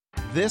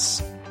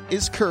This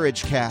is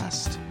Courage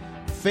Cast.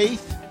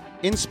 Faith,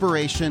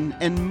 inspiration,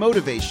 and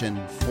motivation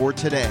for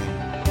today.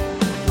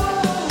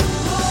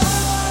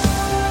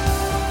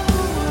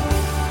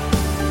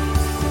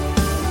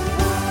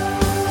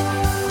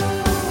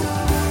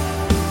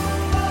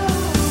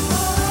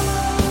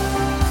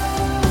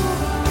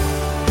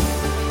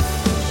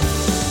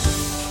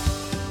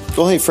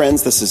 Well, hey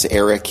friends, this is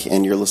Eric,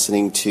 and you're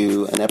listening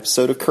to an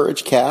episode of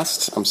Courage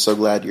Cast. I'm so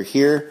glad you're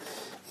here,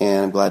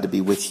 and I'm glad to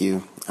be with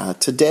you.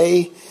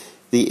 Today,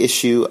 the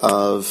issue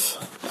of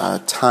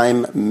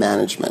time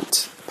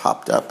management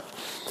popped up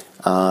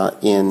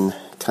in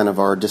kind of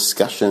our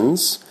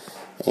discussions,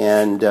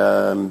 and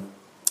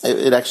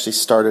it actually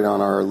started on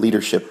our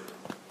leadership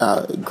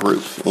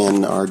group,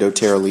 in our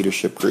doTERRA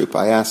leadership group.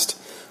 I asked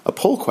a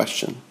poll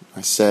question.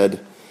 I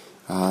said,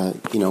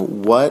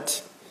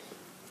 what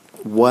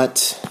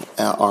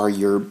are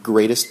your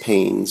greatest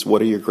pains?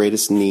 What are your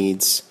greatest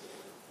needs?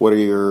 What are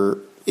your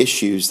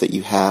issues that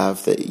you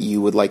have that you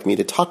would like me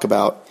to talk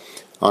about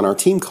on our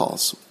team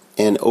calls?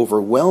 And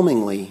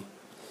overwhelmingly,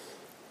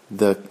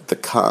 the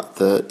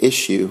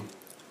issue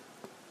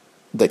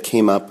that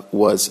came up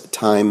was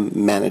time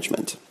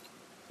management.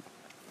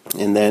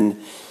 And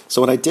then, so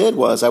what I did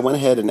was I went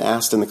ahead and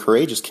asked in the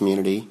Courageous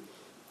community,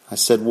 I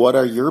said, what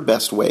are your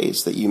best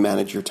ways that you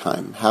manage your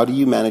time? How do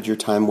you manage your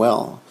time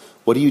well?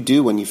 What do you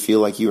do when you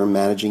feel like you are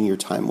managing your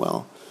time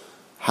well?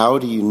 How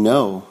do you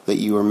know that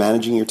you are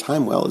managing your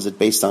time well? Is it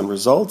based on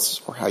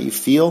results or how you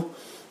feel?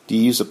 Do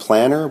you use a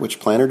planner?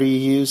 Which planner do you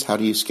use? How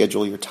do you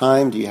schedule your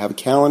time? Do you have a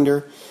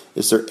calendar?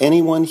 Is there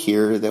anyone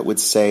here that would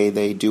say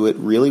they do it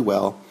really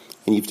well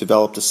and you've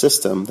developed a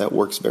system that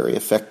works very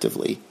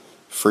effectively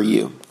for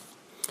you?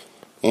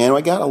 And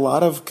I got a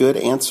lot of good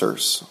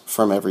answers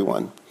from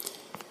everyone.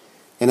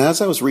 And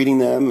as I was reading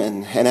them,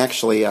 and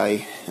actually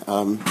I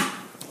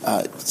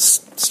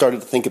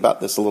started to think about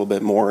this a little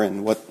bit more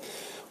and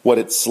what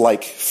it's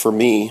like for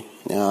me,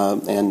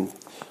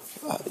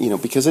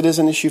 because it is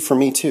an issue for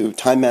me too.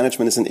 Time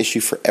management is an issue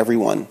for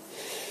everyone.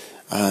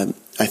 I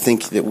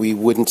think that we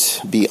wouldn't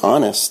be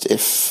honest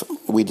if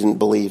we didn't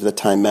believe that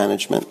time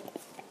management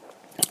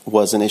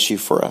was an issue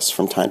for us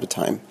from time to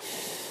time.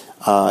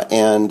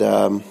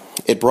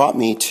 It brought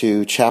me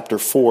to chapter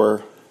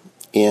 4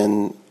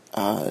 in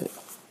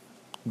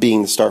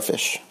Being the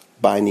Starfish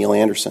by Neil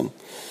Anderson.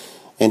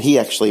 And he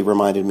actually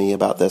reminded me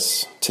about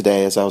this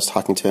today as I was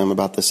talking to him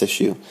about this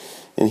issue.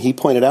 And he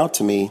pointed out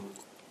to me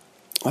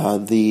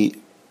the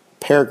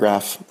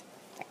paragraph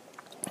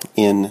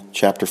in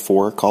chapter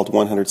 4 called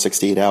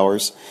 168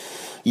 Hours.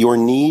 Your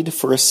need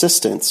for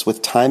assistance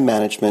with time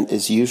management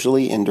is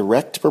usually in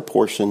direct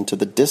proportion to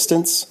the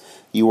distance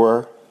you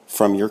are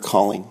from your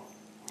calling.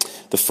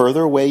 The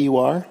further away you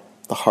are,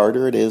 the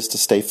harder it is to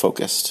stay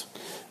focused.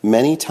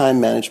 Many time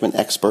management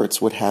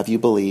experts would have you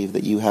believe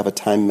that you have a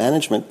time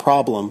management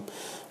problem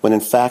when in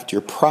fact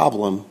your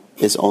problem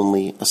is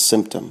only a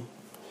symptom.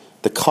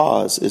 The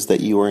cause is that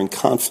you are in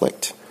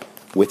conflict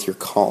with your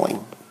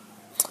calling.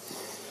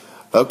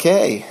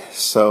 Okay,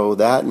 so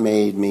that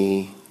made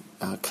me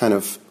kind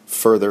of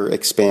further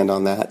expand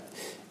on that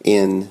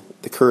in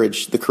the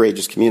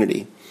Courageous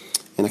community.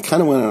 And I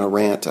kind of went on a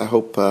rant. I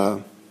hope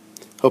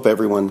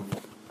everyone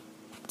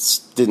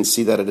didn't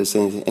see that as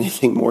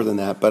anything more than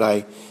that,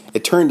 but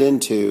it turned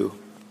into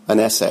an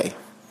essay.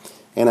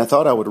 And I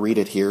thought I would read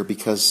it here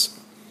because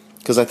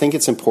I think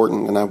it's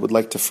important, and I would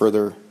like to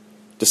further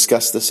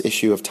discuss this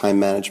issue of time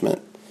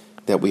management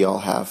that we all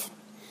have.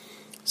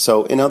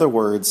 So, in other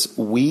words,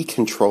 we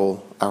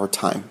control our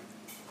time.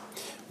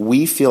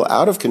 We feel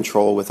out of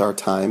control with our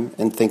time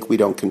and think we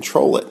don't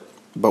control it,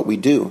 but we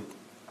do.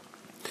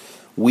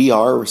 We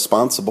are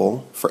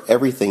responsible for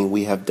everything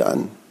we have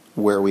done,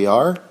 where we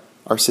are,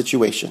 our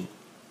situation.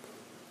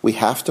 We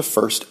have to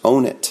first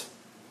own it.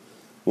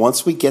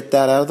 Once we get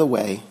that out of the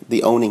way,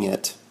 the owning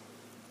it,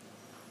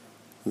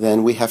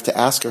 then we have to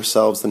ask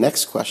ourselves the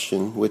next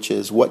question, which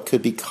is, what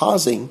could be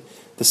causing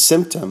the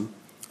symptom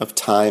of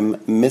time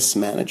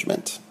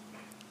mismanagement?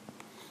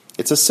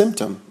 It's a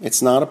symptom. It's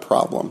not a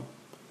problem.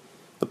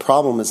 The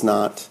problem is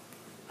not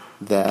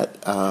that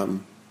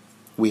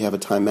we have a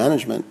time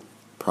management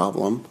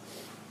problem.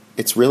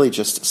 It's really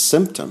just a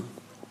symptom.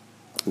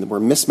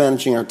 We're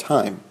mismanaging our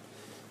time.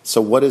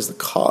 So what is the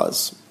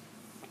cause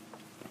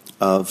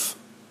of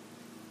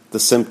the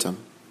symptom?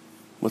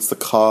 What's the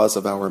cause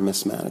of our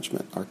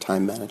mismanagement, our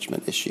time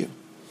management issue?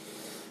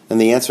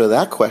 And the answer to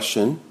that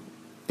question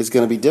is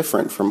going to be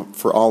different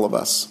for all of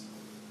us.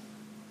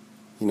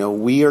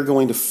 We are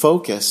going to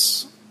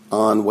focus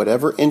on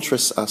whatever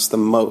interests us the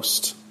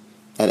most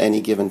at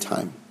any given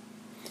time.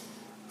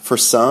 For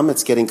some,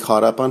 it's getting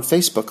caught up on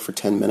Facebook for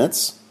 10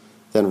 minutes,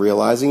 then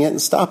realizing it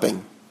and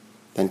stopping,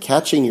 then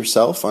catching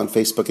yourself on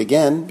Facebook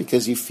again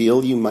because you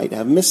feel you might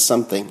have missed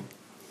something.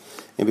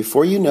 And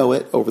before you know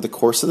it, over the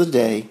course of the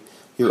day,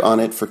 you're on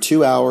it for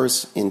 2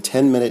 hours in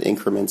 10-minute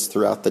increments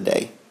throughout the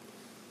day.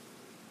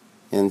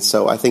 And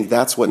so I think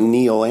that's what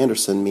Neil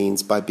Anderson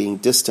means by being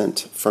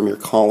distant from your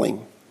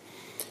calling.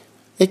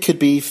 It could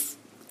be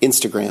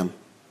Instagram.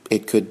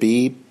 It could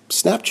be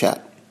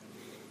Snapchat.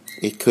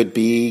 It could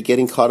be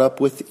getting caught up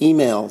with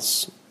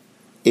emails.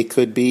 It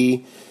could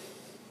be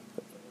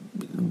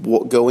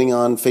going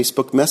on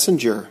Facebook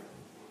Messenger.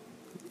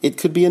 It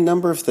could be a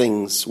number of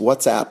things.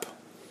 WhatsApp.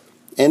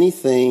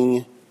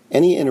 Anything,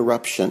 any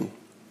interruption.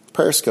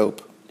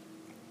 Periscope.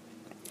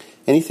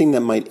 Anything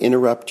that might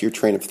interrupt your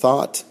train of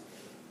thought,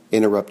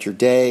 interrupt your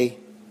day.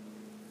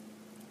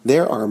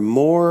 There are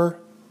more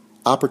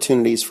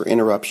opportunities for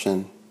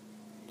interruption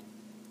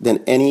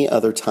than any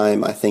other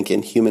time, I think,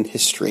 in human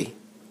history.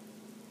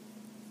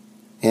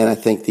 And I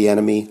think the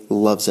enemy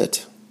loves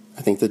it.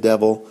 I think the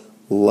devil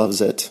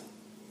loves it.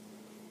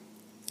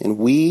 And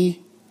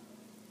we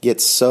get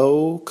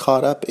so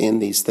caught up in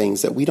these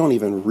things that we don't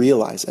even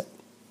realize it.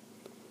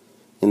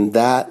 And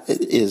that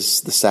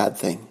is the sad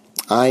thing.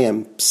 I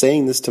am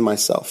saying this to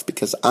myself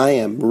because I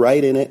am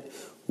right in it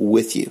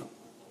with you.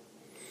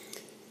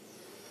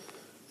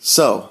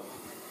 So,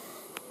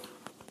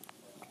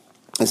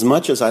 as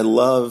much as I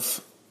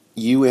love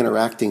you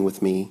interacting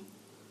with me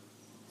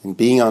and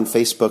being on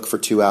Facebook for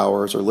 2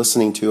 hours or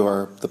listening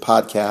to the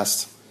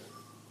podcast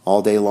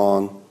all day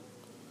long,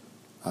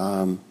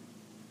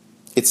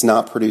 it's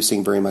not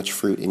producing very much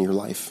fruit in your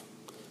life.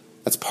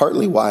 That's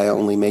partly why I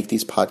only make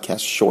these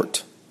podcasts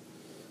short,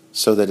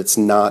 so that it's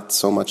not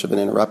so much of an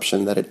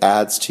interruption, that it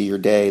adds to your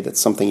day.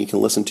 That's something you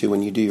can listen to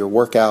when you do your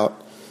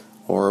workout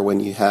or when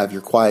you have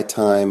your quiet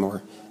time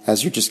or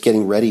as you're just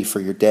getting ready for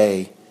your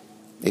day.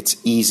 It's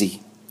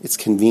easy, it's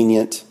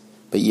convenient,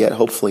 but yet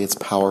hopefully it's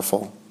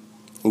powerful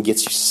and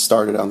gets you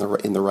started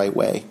in the right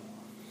way.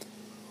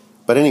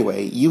 But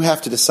anyway, you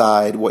have to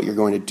decide what you're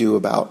going to do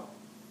about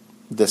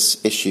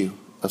this issue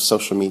of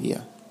social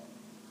media.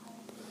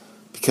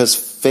 Because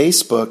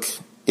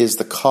Facebook is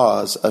the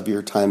cause of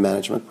your time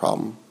management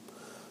problem.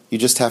 You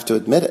just have to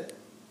admit it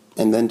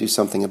and then do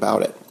something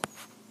about it.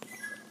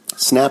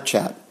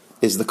 Snapchat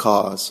is the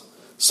cause.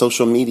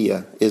 Social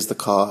media is the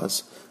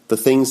cause. The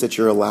things that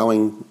you're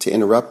allowing to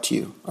interrupt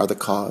you are the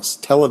cause.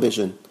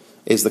 Television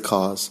is the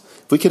cause.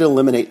 If we could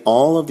eliminate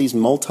all of these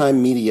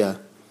multimedia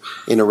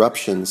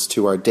interruptions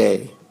to our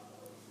day,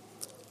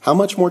 how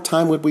much more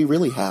time would we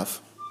really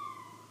have?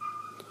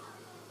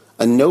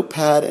 A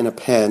notepad and a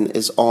pen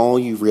is all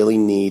you really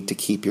need to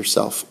keep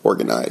yourself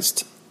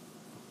organized.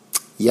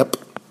 Yep,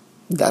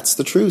 that's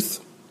the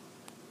truth.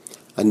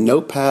 A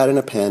notepad and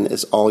a pen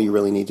is all you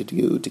really need to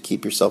do to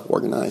keep yourself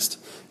organized.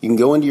 You can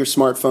go into your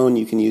smartphone,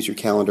 you can use your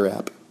calendar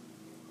app.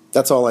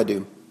 That's all I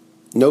do.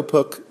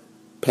 Notebook,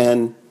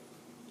 pen,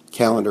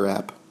 calendar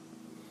app.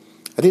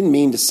 I didn't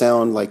mean to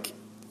sound like,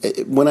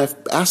 when I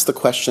asked the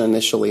question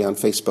initially on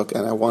Facebook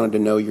and I wanted to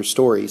know your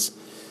stories,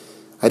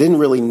 I didn't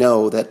really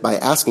know that by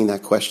asking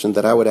that question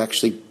that I would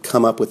actually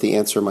come up with the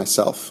answer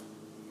myself.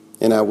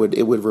 And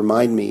it would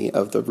remind me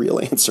of the real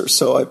answer.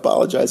 So I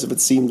apologize if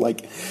it seemed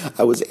like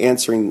I was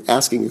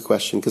asking a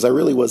question, because I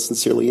really was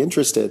sincerely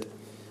interested.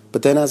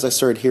 But then as I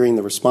started hearing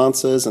the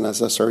responses and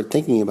as I started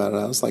thinking about it,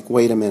 I was like,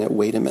 wait a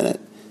minute.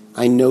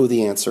 I know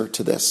the answer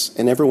to this,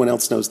 and everyone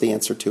else knows the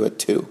answer to it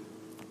too.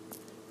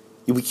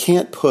 We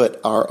can't put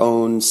our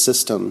own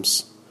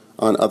systems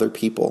on other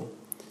people.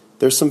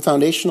 There's some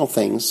foundational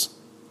things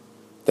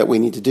that we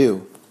need to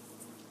do,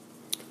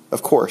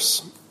 of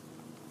course.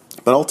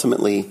 But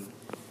ultimately,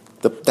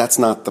 that's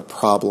not the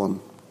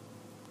problem.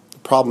 The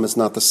problem is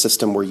not the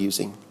system we're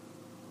using.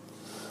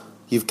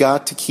 You've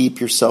got to keep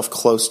yourself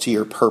close to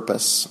your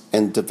purpose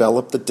and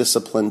develop the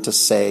discipline to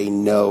say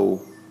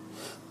no.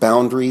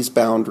 Boundaries,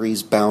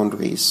 boundaries,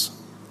 boundaries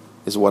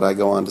is what I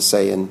go on to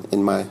say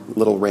in my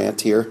little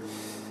rant here.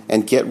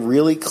 And get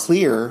really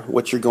clear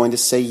what you're going to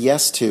say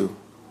yes to.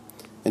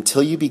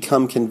 Until you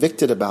become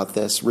convicted about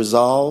this,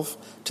 resolve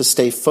to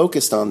stay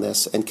focused on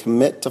this and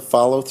commit to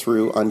follow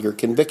through on your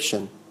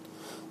conviction.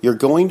 You're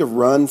going to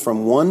run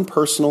from one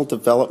personal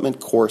development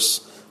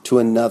course to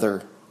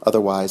another.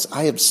 Otherwise,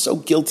 I am so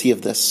guilty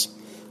of this,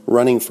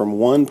 running from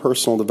one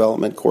personal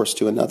development course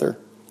to another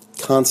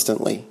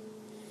constantly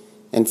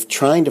and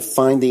trying to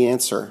find the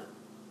answer.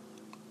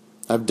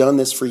 I've done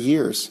this for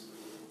years,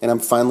 and I'm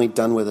finally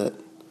done with it.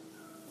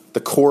 The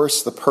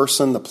course, the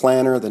person, the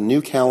planner, the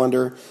new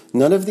calendar,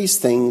 none of these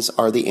things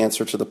are the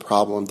answer to the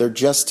problem.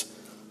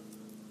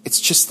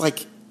 It's just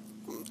like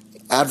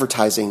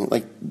advertising,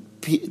 like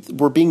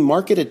we're being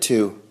marketed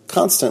to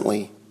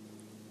constantly.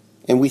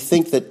 And we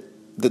think that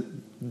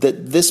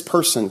this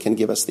person can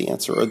give us the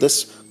answer, or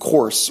this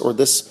course, or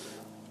this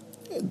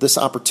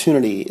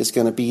opportunity is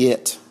going to be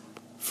it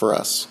for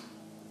us.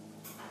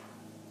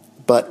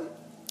 But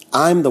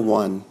I'm the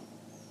one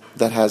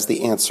that has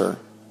the answer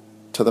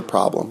to the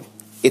problem.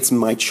 It's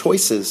my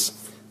choices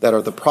that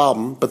are the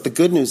problem, but the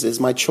good news is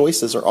my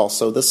choices are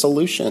also the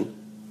solution.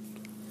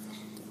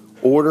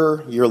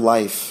 Order your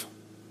life.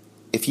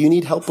 If you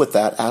need help with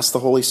that, ask the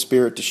Holy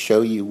Spirit to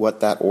show you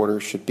what that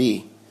order should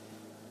be.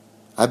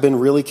 I've been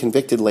really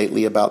convicted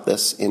lately about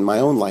this in my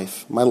own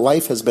life. My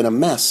life has been a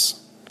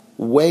mess,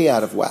 way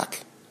out of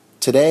whack.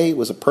 Today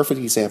was a perfect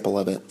example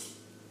of it.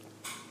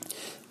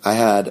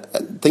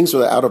 Things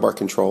were out of our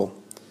control.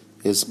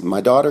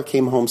 My daughter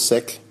came home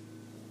sick.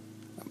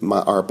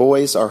 Our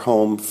boys are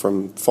home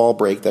from fall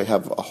break. They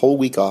have a whole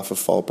week off of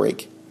fall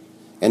break.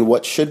 And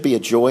what should be a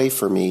joy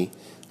for me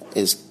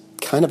is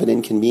kind of an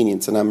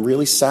inconvenience, and I'm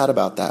really sad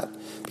about that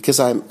because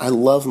I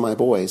love my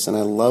boys and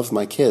I love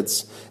my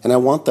kids and I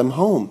want them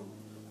home.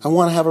 I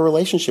want to have a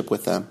relationship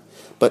with them.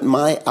 But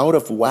my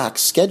out-of-whack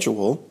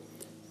schedule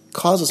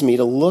causes me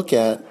to look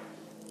at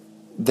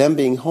them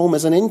being home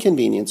as an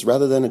inconvenience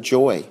rather than a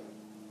joy.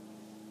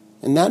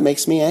 And that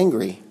makes me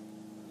angry.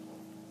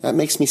 That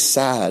makes me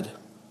sad.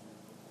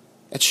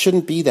 It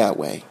shouldn't be that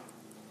way.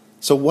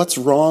 So what's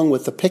wrong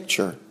with the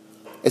picture?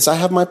 Is I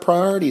have my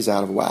priorities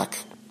out of whack.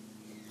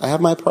 I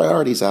have my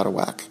priorities out of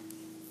whack.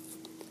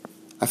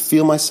 I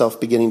feel myself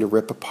beginning to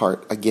rip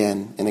apart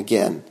again and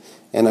again,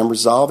 and I'm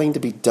resolving to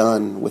be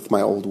done with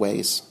my old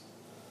ways.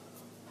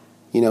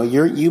 You know,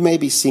 you may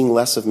be seeing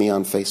less of me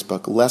on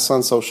Facebook, less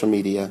on social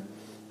media,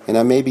 and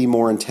I may be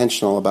more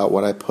intentional about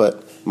what I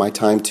put my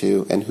time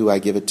to and who I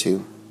give it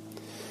to.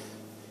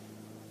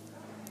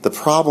 The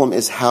problem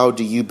is, how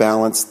do you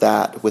balance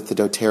that with the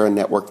doTERRA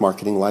network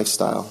marketing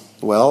lifestyle?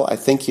 Well, I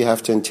think you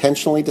have to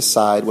intentionally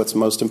decide what's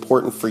most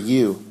important for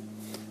you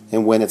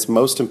and when it's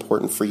most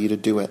important for you to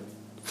do it.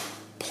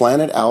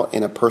 Plan it out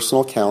in a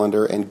personal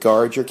calendar and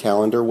guard your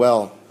calendar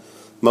well.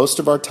 Most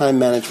of our time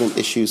management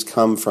issues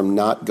come from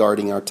not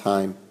guarding our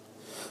time,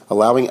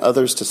 allowing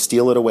others to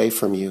steal it away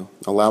from you,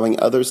 allowing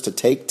others to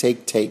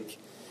take.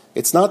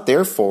 It's not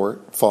their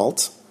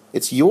fault,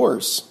 it's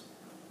yours.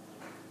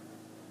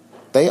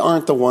 They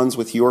aren't the ones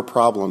with your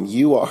problem,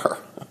 you are.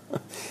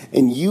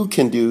 And you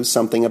can do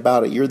something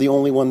about it. You're the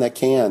only one that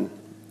can.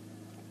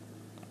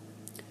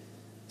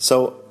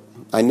 So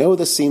I know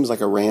this seems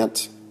like a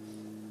rant,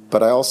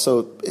 but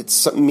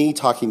it's me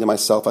talking to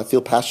myself. I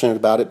feel passionate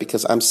about it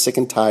because I'm sick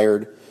and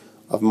tired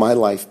of my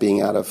life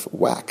being out of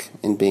whack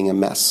and being a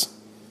mess.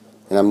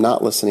 And I'm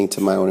not listening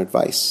to my own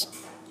advice.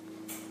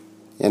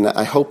 And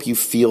I hope you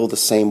feel the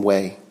same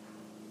way.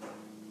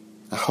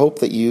 I hope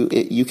that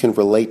you can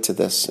relate to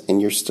this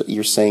and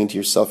you're saying to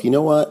yourself, you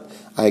know what?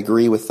 I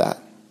agree with that.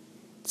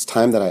 It's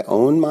time that I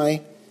own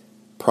my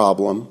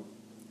problem,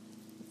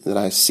 that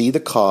I see the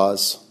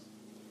cause,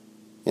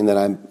 and that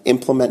I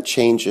implement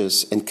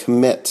changes and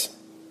commit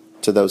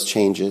to those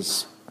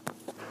changes.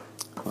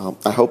 Well,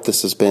 I hope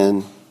this has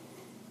been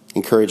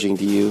encouraging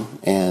to you,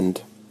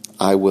 and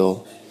I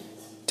will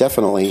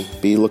definitely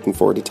be looking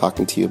forward to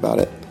talking to you about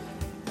it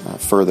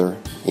further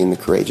in the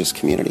Courageous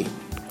community.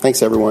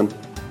 Thanks, everyone.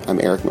 I'm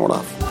Eric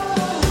Nordoff.